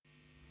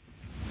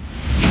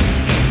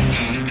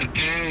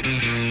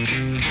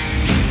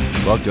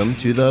Welcome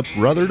to the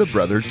Brother to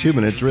Brother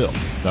 2-Minute Drill,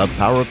 the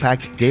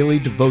power-packed daily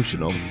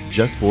devotional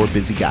just for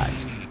busy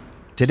guys.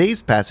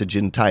 Today's passage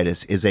in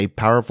Titus is a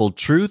powerful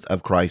truth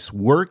of Christ's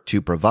work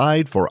to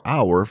provide for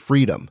our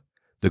freedom.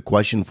 The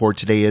question for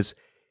today is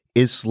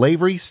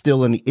slavery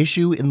still an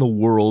issue in the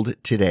world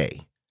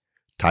today?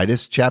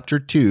 Titus chapter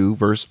 2,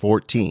 verse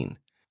 14.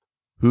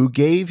 Who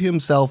gave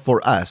himself for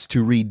us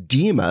to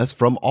redeem us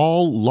from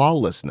all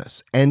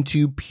lawlessness, and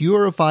to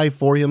purify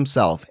for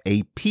himself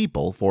a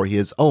people for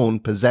his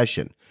own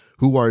possession,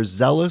 who are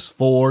zealous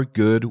for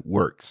good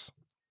works.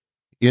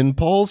 In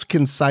Paul's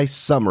concise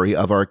summary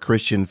of our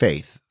Christian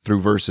faith,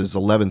 through verses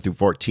 11 through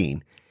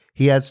 14,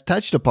 he has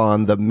touched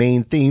upon the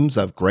main themes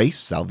of grace,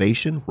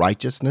 salvation,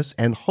 righteousness,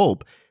 and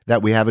hope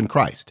that we have in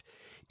Christ.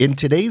 In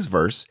today's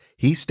verse,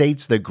 he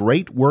states the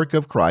great work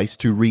of Christ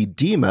to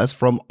redeem us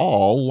from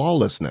all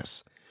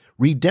lawlessness.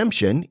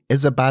 Redemption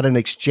is about an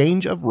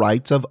exchange of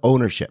rights of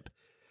ownership.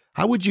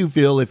 How would you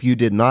feel if you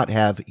did not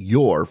have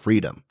your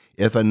freedom,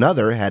 if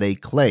another had a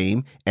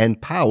claim and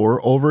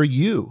power over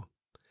you?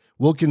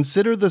 We'll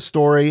consider the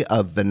story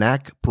of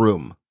Vanak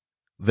Prum.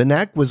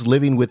 Vanak was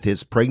living with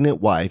his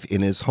pregnant wife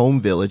in his home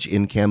village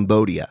in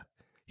Cambodia.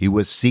 He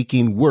was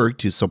seeking work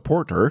to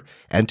support her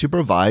and to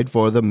provide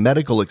for the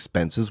medical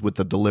expenses with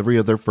the delivery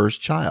of their first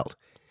child.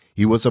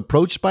 He was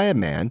approached by a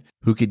man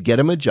who could get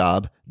him a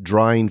job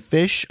drawing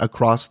fish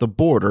across the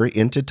border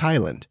into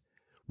Thailand.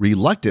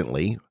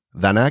 Reluctantly,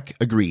 Vanak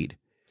agreed.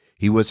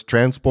 He was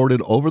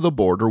transported over the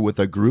border with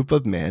a group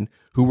of men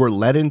who were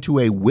led into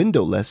a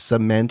windowless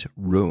cement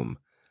room.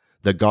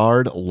 The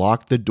guard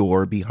locked the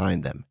door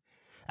behind them.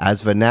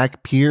 As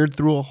Vanak peered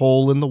through a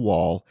hole in the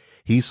wall,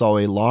 he saw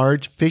a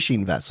large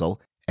fishing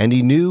vessel, and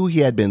he knew he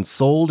had been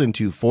sold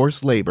into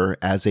forced labor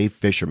as a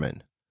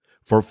fisherman.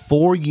 For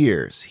 4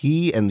 years,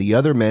 he and the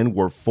other men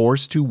were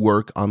forced to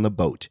work on the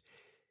boat.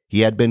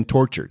 He had been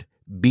tortured,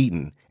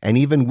 beaten, and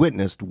even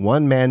witnessed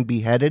one man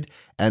beheaded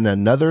and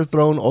another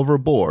thrown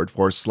overboard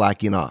for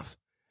slacking off.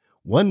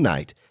 One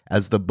night,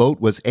 as the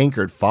boat was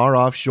anchored far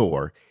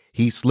offshore,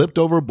 he slipped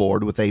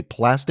overboard with a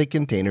plastic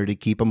container to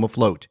keep him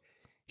afloat.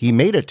 He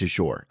made it to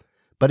shore,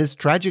 but his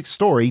tragic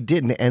story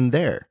didn't end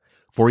there,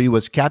 for he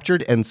was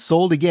captured and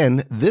sold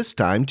again, this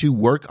time to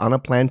work on a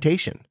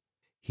plantation.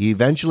 He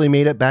eventually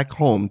made it back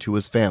home to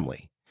his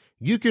family.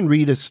 You can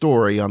read his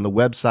story on the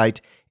website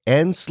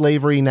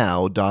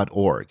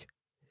endslaverynow.org.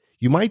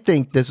 You might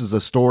think this is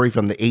a story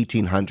from the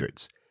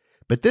 1800s,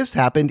 but this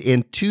happened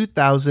in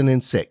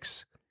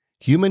 2006.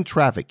 Human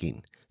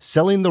trafficking,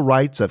 selling the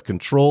rights of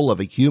control of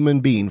a human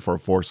being for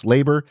forced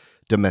labor,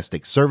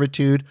 domestic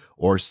servitude,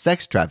 or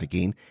sex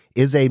trafficking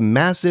is a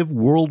massive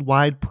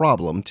worldwide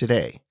problem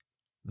today.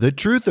 The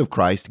truth of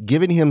Christ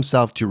giving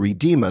himself to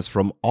redeem us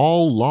from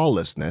all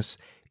lawlessness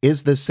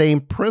is the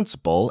same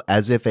principle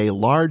as if a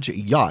large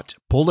yacht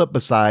pulled up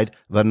beside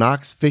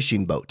Vanak's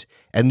fishing boat,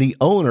 and the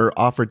owner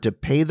offered to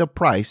pay the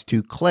price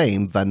to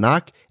claim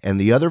Vanak and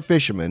the other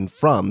fishermen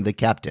from the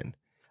captain.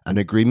 An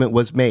agreement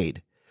was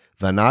made.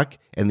 Vanak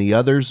and the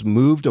others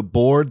moved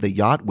aboard the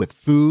yacht with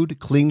food,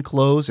 clean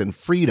clothes, and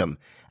freedom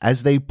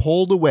as they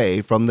pulled away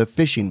from the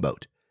fishing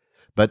boat.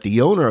 But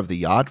the owner of the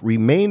yacht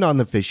remained on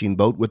the fishing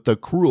boat with the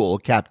cruel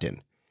captain.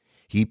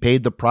 He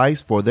paid the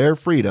price for their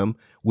freedom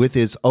with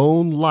his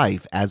own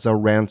life as a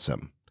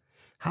ransom.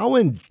 How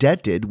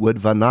indebted would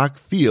Vanak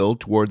feel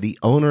toward the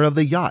owner of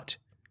the yacht?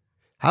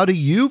 How do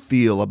you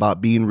feel about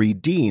being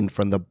redeemed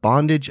from the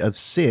bondage of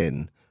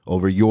sin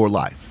over your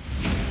life?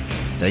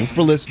 Thanks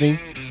for listening.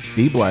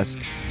 Be blessed.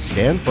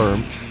 Stand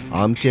firm.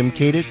 I'm Tim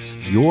Kaditz,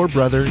 your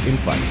brother in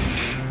Christ.